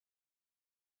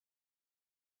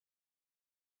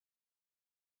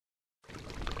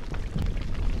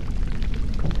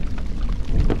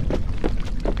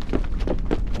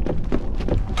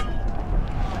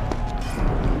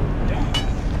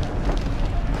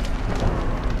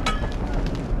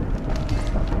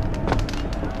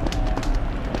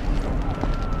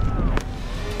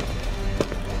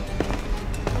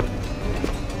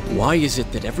Why is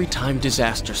it that every time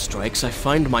disaster strikes, I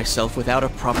find myself without a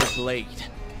proper blade?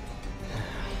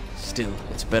 Still,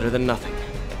 it's better than nothing.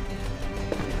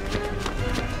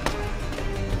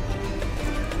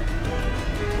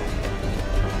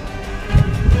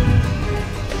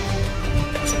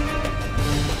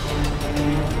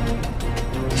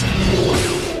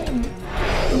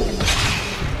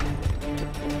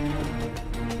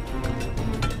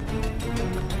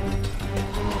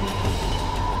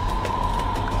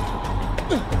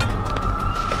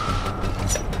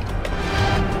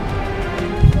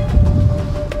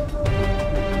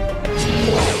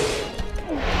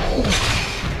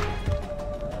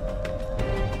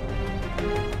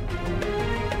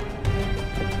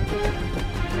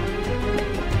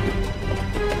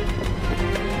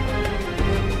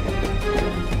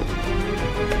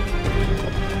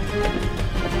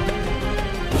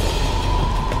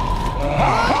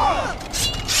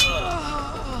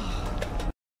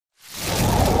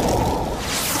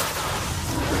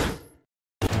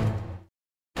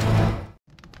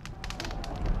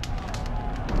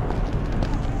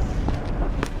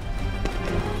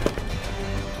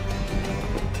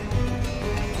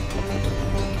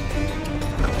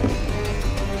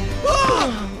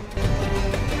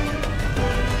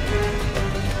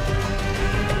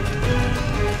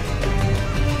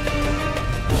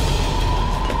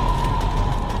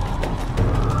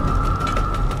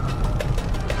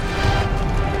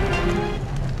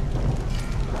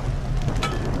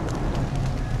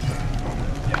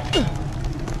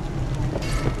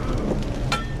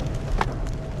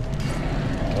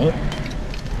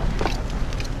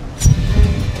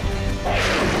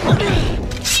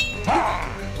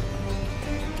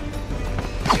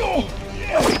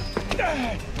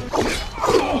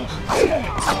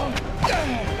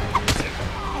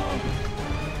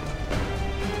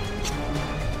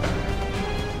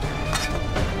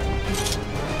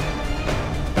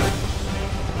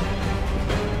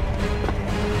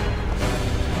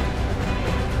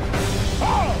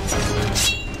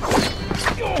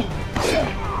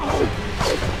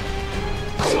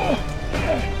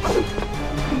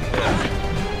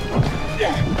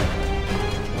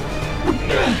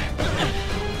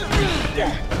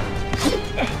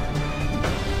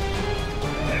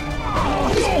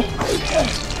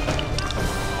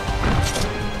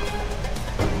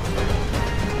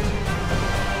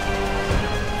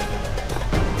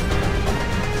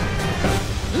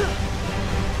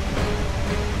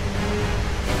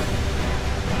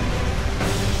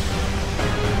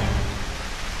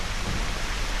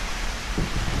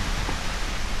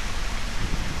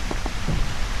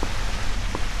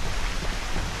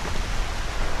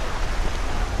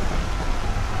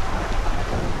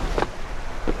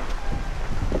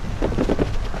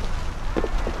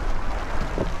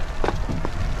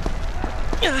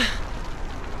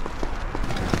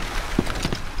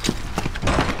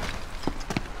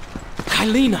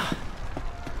 Lena!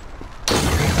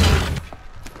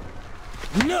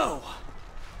 No!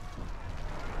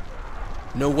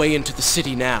 No way into the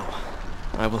city now.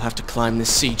 I will have to climb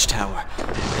this siege tower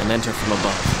and enter from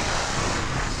above.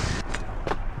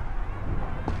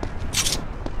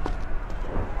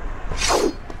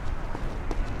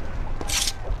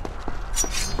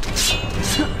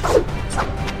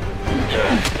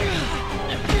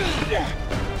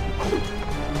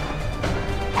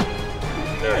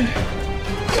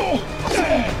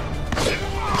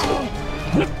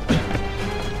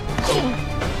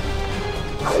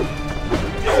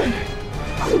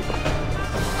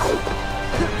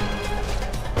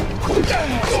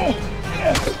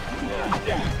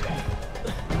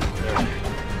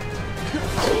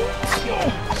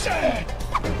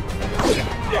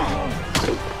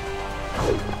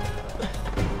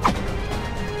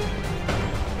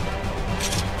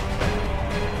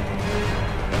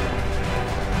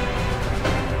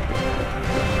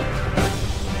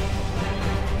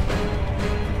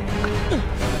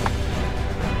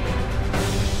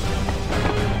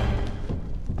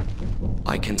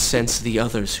 I can sense the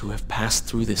others who have passed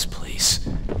through this place,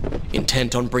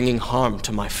 intent on bringing harm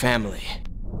to my family.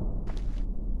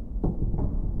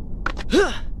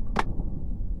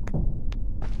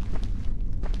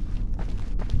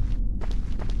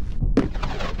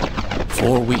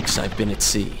 4 weeks I've been at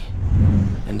sea,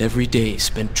 and every day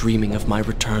spent dreaming of my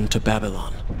return to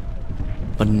Babylon.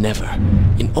 But never,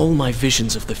 in all my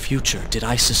visions of the future, did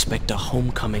I suspect a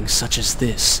homecoming such as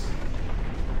this.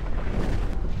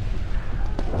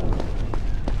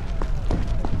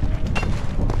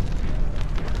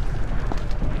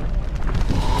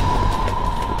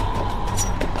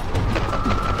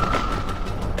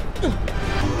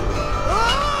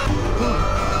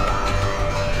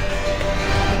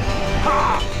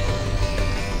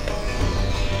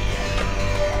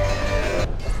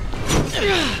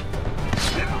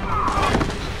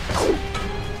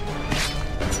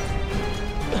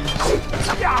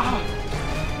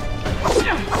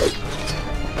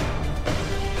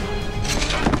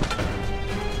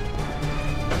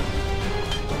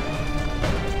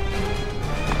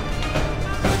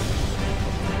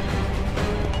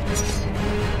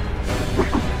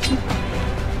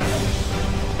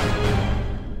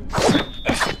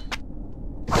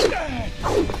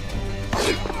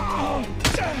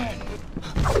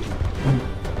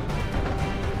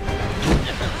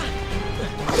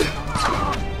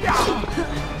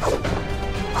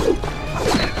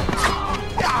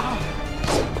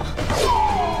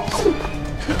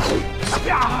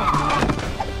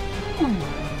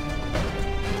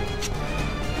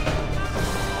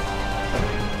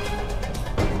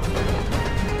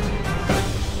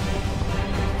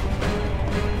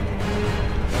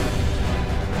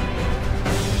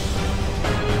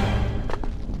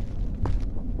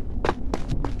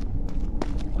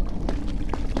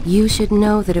 You should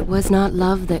know that it was not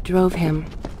love that drove him,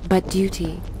 but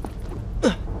duty.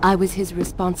 I was his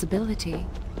responsibility.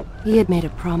 He had made a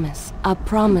promise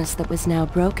that was now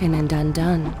broken and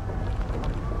undone.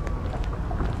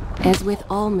 As with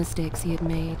all mistakes he had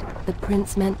made, the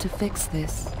prince meant to fix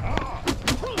this.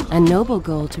 A noble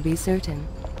goal, to be certain,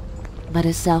 but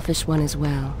a selfish one as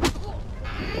well.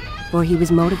 For he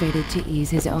was motivated to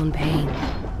ease his own pain.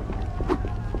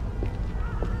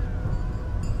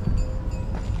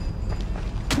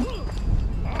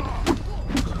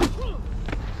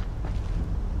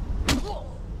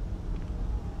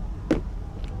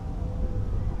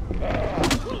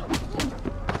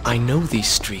 I know these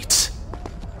streets.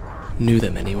 Knew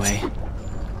them anyway.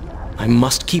 I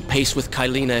must keep pace with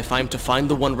Kylina if I am to find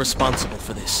the one responsible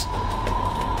for this.